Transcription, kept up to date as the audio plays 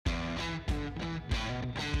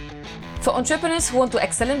For entrepreneurs who want to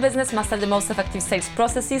excel in business, master the most effective sales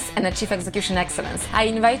processes, and achieve execution excellence, I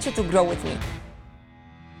invite you to grow with me.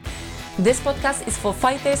 This podcast is for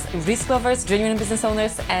fighters, risk lovers, genuine business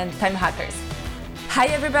owners, and time hackers. Hi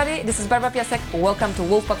everybody, this is Barbara Piasek. Welcome to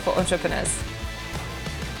Wolfpack for Entrepreneurs.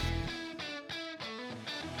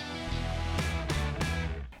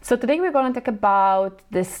 So today we're going to talk about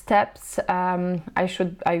the steps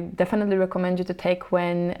I definitely recommend you to take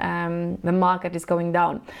when the market is going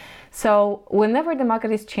down. So whenever the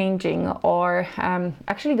market is changing, or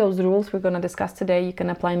actually those rules we're going to discuss today, you can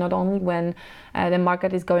apply not only when the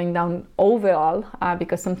market is going down overall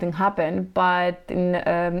because something happened, but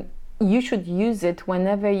you should use it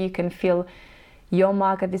whenever you can feel your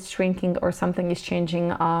market is shrinking or something is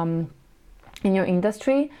changing in your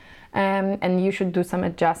industry. And you should do some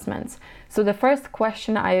adjustments. So the first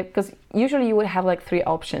question because usually you would have like three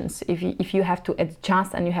options if you have to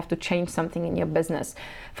adjust and you have to change something in your business.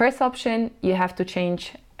 First option, you have to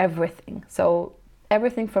change everything. So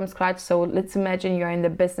everything from scratch. So let's imagine you're in the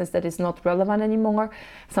business that is not relevant anymore.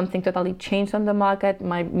 Something totally changed on the market,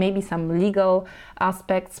 maybe some legal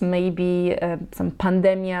aspects, maybe some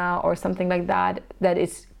pandemia or something like that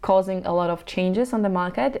is causing a lot of changes on the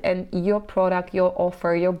market, and your product, your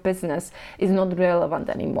offer, your business is not relevant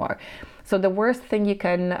anymore. So the worst thing you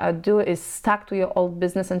can do is stuck to your old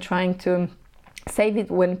business and trying to save it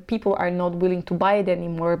when people are not willing to buy it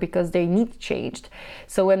anymore because their needs changed.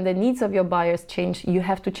 So when the needs of your buyers change, you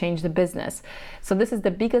have to change the business. So this is the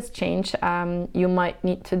biggest change you might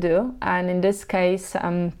need to do. And in this case,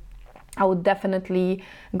 I would definitely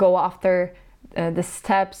go after the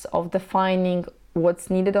steps of defining what's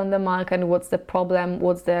needed on the market, what's the problem,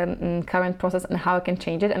 what's the current process, and how I can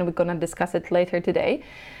change it. And we're going to discuss it later today.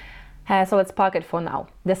 So let's park it for now.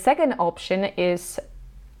 The second option is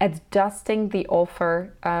adjusting the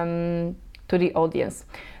offer to the audience.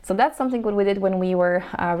 So that's something what we did when we were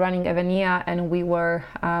running Evenia, and we were,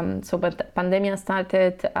 but the pandemic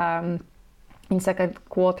started in second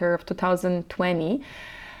quarter of 2020.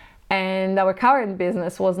 And our current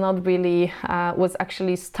business was not really was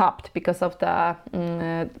actually stopped because of the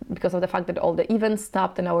fact that all the events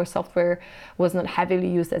stopped and our software was not heavily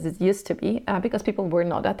used as it used to be because people were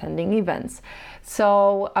not attending events.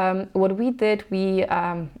 So what we did, we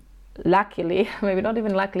luckily, maybe not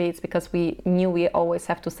even luckily, it's because we knew we always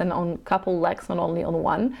have to send on a couple legs, not only on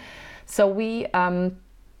one. So we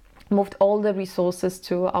moved all the resources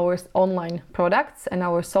to our online products and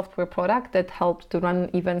our software product that helped to run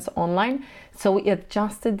events online. So we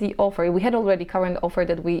adjusted the offer. We had already current offer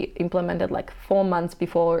that we implemented like 4 months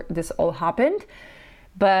before this all happened.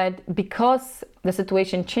 But because the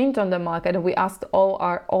situation changed on the market, we asked all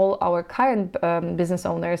our current business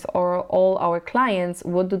owners or all our clients,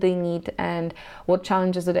 what do they need and what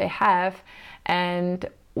challenges do they have, and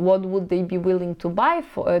what would they be willing to buy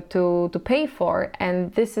for, to pay for.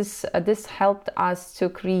 And this helped us to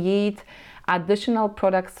create additional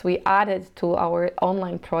products we added to our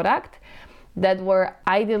online product that were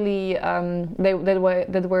ideally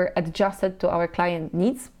that were adjusted to our client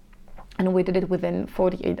needs, and we did it within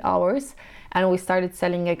 48 hours, and we started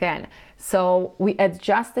selling again. So we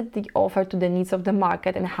adjusted the offer to the needs of the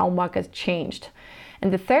market and how market changed.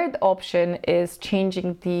 And the third option is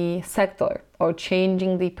changing the sector or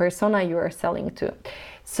changing the persona you are selling to.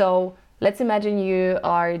 So let's imagine you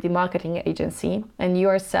are the marketing agency and you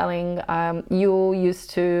are selling, you used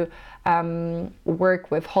to work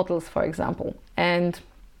with hotels, for example, and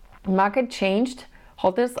market changed,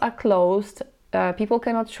 hotels are closed, people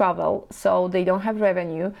cannot travel, so they don't have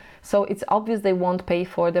revenue. So it's obvious they won't pay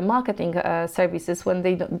for the marketing services when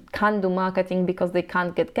they can't do marketing because they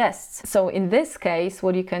can't get guests. So in this case,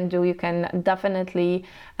 what you can do, you can definitely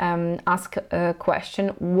ask a question: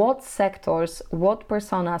 what sectors, what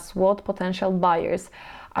personas, what potential buyers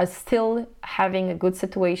are still having a good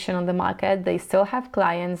situation on the market, they still have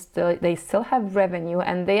clients, they still have revenue,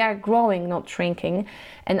 and they are growing, not shrinking,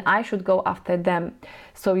 and I should go after them.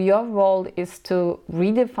 So your role is to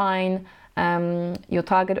redefine your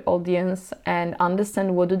target audience and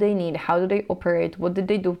understand what do they need, how do they operate, what did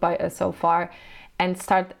they do so far, and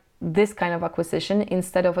start this kind of acquisition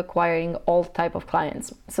instead of acquiring all type of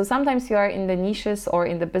clients. So sometimes you are in the niches or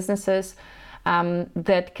in the businesses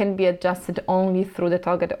that can be adjusted only through the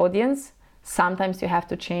target audience. Sometimes you have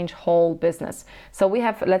to change whole business. So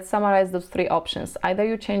let's summarize those three options. Either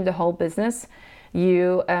you change the whole business,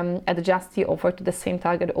 you adjust the offer to the same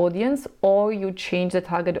target audience, or you change the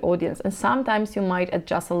target audience. And sometimes you might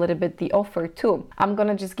adjust a little bit the offer too. I'm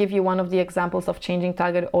gonna just give you one of the examples of changing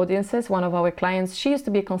target audiences. One of our clients, she used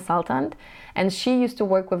to be a consultant, and she used to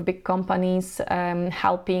work with big companies,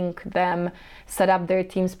 helping them set up their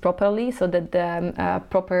teams properly, so that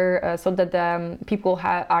the people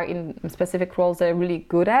are in specific roles they're really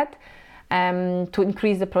good at, to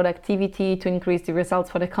increase the productivity, to increase the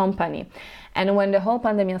results for the company. And when the whole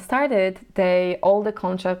pandemic started, all the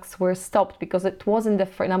contracts were stopped because it wasn't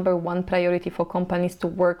the number one priority for companies to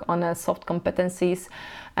work on soft competencies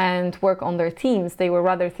and work on their teams. They were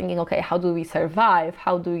rather thinking, okay, how do we survive?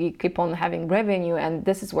 How do we keep on having revenue? And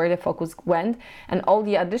this is where the focus went. And all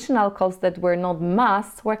the additional costs that were not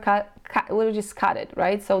must were we just cut it,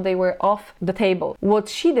 right? So they were off the table. What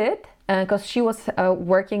she did, because she was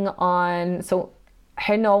working on, so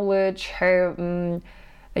her knowledge, her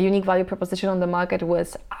unique value proposition on the market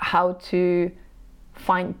was how to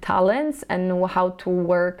find talents and how to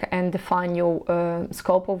work and define your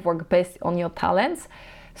scope of work based on your talents.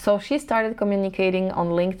 So she started communicating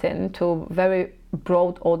on LinkedIn to a very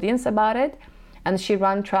broad audience about it, and she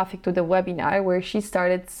ran traffic to the webinar where she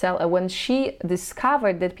started when she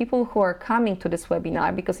discovered that people who are coming to this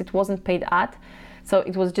webinar, because it wasn't paid ad, so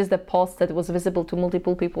it was just a post that was visible to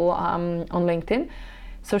multiple people on LinkedIn.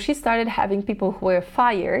 So she started having people who were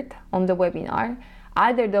fired on the webinar,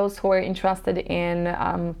 either those who were interested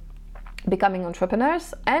in becoming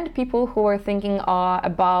entrepreneurs and people who were thinking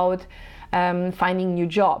about finding new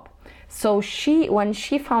job. So when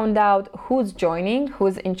she found out who's joining,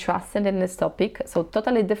 who's interested in this topic, so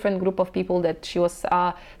totally different group of people that she was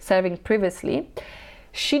serving previously,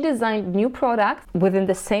 she designed new products within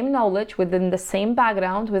the same knowledge, within the same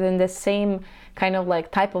background, within the same kind of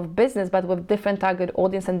like type of business, but with different target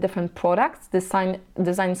audience and different products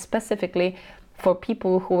designed specifically for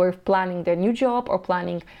people who were planning their new job or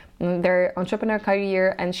planning their entrepreneur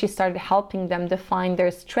career. And she started helping them define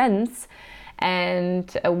their strengths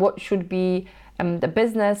and what should be the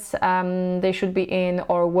business they should be in,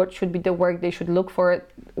 or what should be the work they should look for,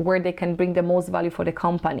 where they can bring the most value for the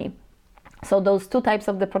company. So those two types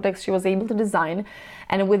of the products she was able to design,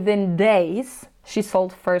 and within days she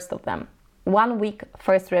sold first of them. 1 week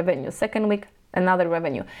first revenue, second week another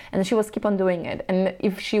revenue, and she was keep on doing it. And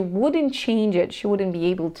if she wouldn't change it, she wouldn't be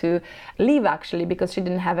able to leave actually, because she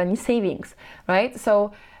didn't have any savings, right?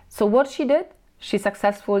 So what she did, she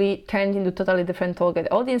successfully turned into totally different target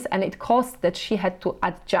audience, and it cost that she had to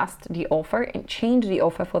adjust the offer and change the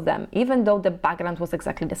offer for them, even though the background was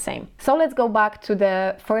exactly the same. So let's go back to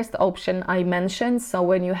the first option I mentioned. So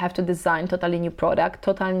when you have to design totally new product,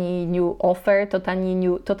 totally new offer, totally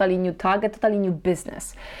new target, totally new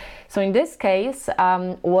business. So in this case,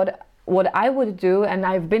 what I would do, and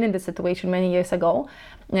I've been in this situation many years ago,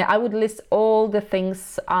 I would list all the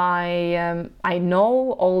things I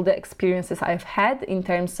know, all the experiences I've had in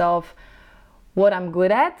terms of what I'm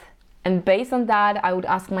good at, and based on that, I would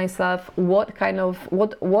ask myself what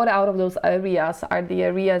out of those areas are the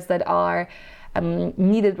areas that are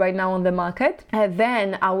needed right now on the market. And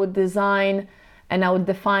then I would design and I would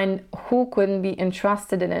define who can be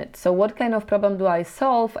interested in it. So what kind of problem do I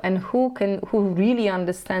solve, and who really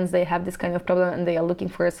understands they have this kind of problem and they are looking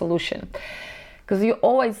for a solution. Because you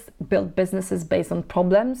always build businesses based on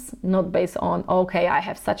problems, not based on, okay, I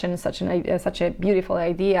have such a beautiful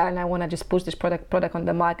idea and I want to just push this product on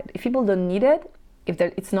the market. If people don't need it, if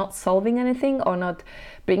it's not solving anything or not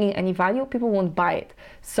bringing any value, people won't buy it.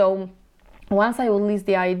 So once I will list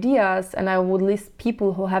the ideas and I would list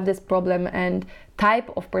people who have this problem and type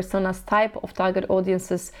of personas, type of target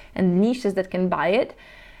audiences and niches that can buy it.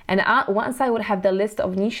 And once I would have the list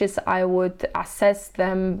of niches, I would assess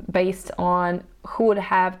them based on who would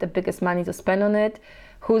have the biggest money to spend on it,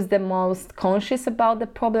 who's the most conscious about the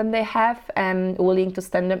problem they have and willing to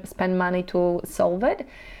spend money to solve it.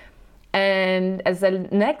 And as a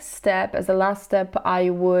next step, as a last step, I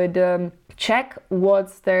would check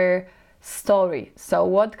what's their story. So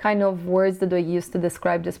what kind of words do they use to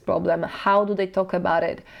describe this problem? How do they talk about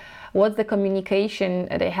it? What's the communication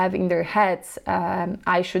they have in their heads?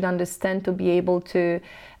 I should understand to be able to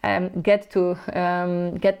get to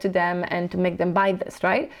them and to make them buy this,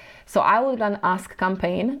 right? So I would run Ask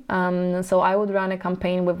campaign. So I would run a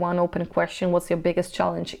campaign with one open question: what's your biggest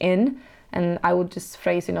challenge in? And I would just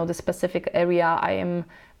phrase, the specific area I am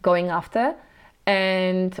going after.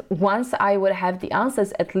 And once I would have the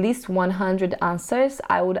answers, at least 100 answers,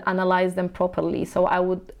 I would analyze them properly. So I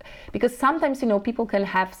would, because sometimes, people can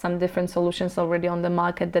have some different solutions already on the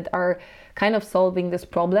market that are kind of solving this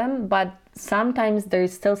problem, but sometimes there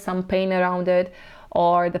is still some pain around it,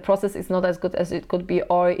 or the process is not as good as it could be,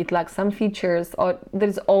 or it lacks some features, or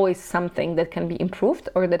there's always something that can be improved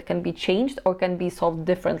or that can be changed or can be solved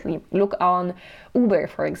differently. Look on Uber,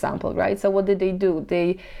 for example, right? So what did they do?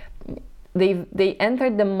 They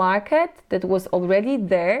entered the market that was already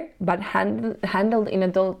there, but handled in a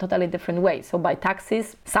totally different way. So by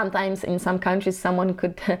taxis, sometimes in some countries someone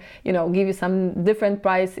could give you some different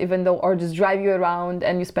price, even though, or just drive you around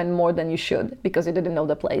and you spend more than you should because you didn't know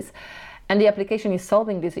the place. And the application is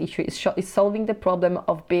solving this issue, is solving the problem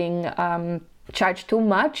of being charged too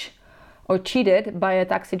much or cheated by a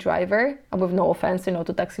taxi driver. With no offense,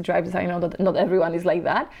 to taxi drivers, I know that not everyone is like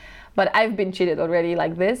that. But I've been cheated already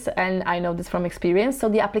like this, and I know this from experience. So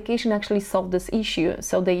the application actually solved this issue.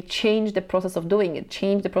 So they changed the process of doing it,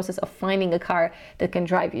 changed the process of finding a car that can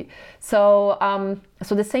drive you. So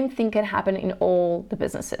the same thing can happen in all the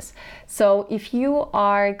businesses. So if you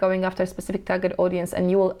are going after a specific target audience and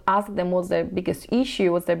you will ask them what's their biggest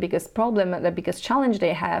issue, what's their biggest problem, their biggest challenge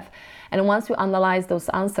they have, and once you analyze those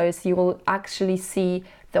answers, you will actually see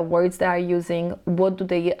the words they are using,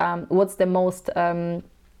 what's the most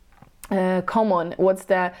common, what's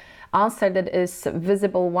the answer that is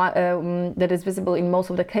visible in most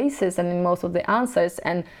of the cases and in most of the answers.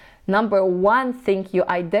 And number one thing you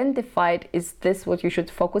identified is this what you should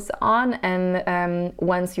focus on. And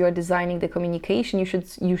once you are designing the communication, you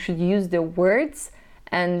should use the words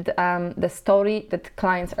and the story that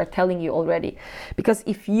clients are telling you already. Because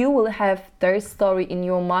if you will have their story in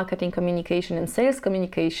your marketing communication and sales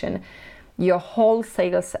communication, your whole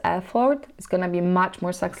sales effort is going to be much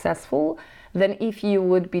more successful than if you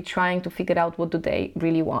would be trying to figure out what do they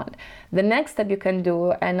really want. The next step you can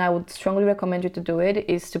do, and I would strongly recommend you to do it,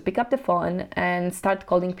 is to pick up the phone and start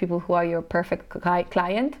calling people who are your perfect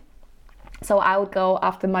client. So I would go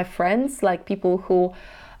after my friends, like people who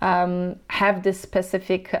have this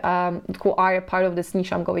specific, who are a part of this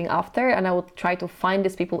niche I'm going after, and I would try to find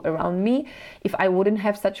these people around me. If I wouldn't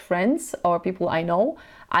have such friends or people I know,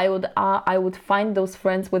 I would find those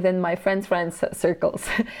friends within my friends' circles.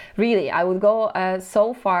 Really, I would go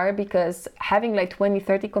so far, because having like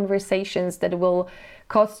 20-30 conversations that will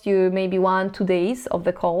cost you maybe 1-2 days of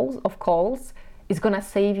calls is gonna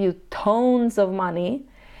save you tons of money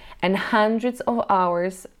and hundreds of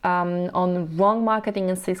hours on wrong marketing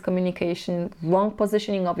and sales communication, wrong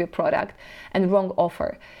positioning of your product, and wrong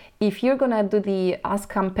offer. If you're gonna do the ask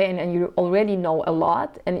campaign and you already know a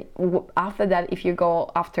lot, and after that, if you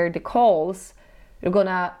go after the calls, you're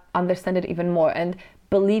gonna understand it even more. And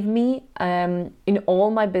believe me, in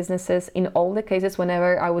all my businesses, in all the cases,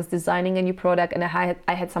 whenever I was designing a new product and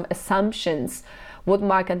I had some assumptions what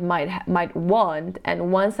market might want,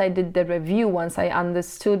 and once I did the review, once I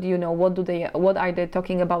understood, what are they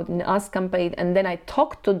talking about in ask campaign, and then I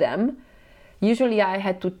talked to them, usually I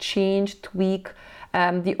had to change, tweak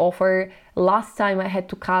the offer. Last time I had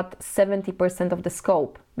to cut 70% of the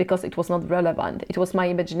scope because it was not relevant. It was my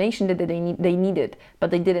imagination that they needed,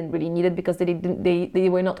 but they didn't really need it because they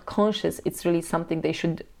were not conscious it's really something they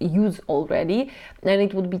should use already, and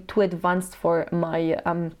it would be too advanced for my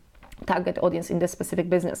target audience in this specific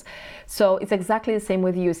business. So it's exactly the same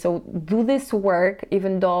with you. So do this work,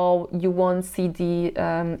 even though you won't see the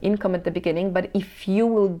income at the beginning, but if you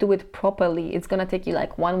will do it properly, it's gonna take you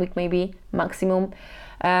like 1 week maybe maximum.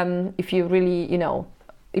 If you really,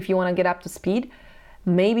 if you want to get up to speed,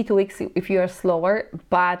 maybe 2 weeks if you are slower,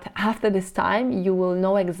 but after this time you will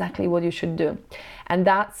know exactly what you should do. And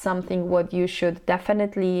that's something what you should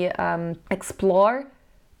definitely explore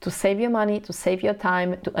to save your money, to save your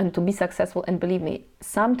time, and to be successful. And believe me,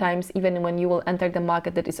 sometimes even when you will enter the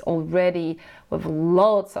market that is already with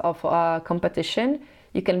lots of competition,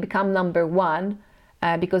 you can become number one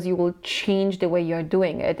because you will change the way you're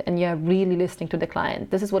doing it and you're really listening to the client.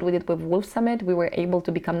 This is what we did with Wolf Summit. We were able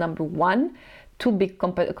to become number one. 2 big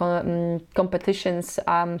competitions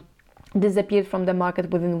disappeared from the market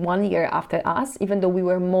within 1 year after us, even though we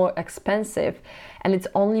were more expensive. And it's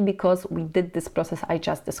only because we did this process I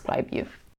just described you.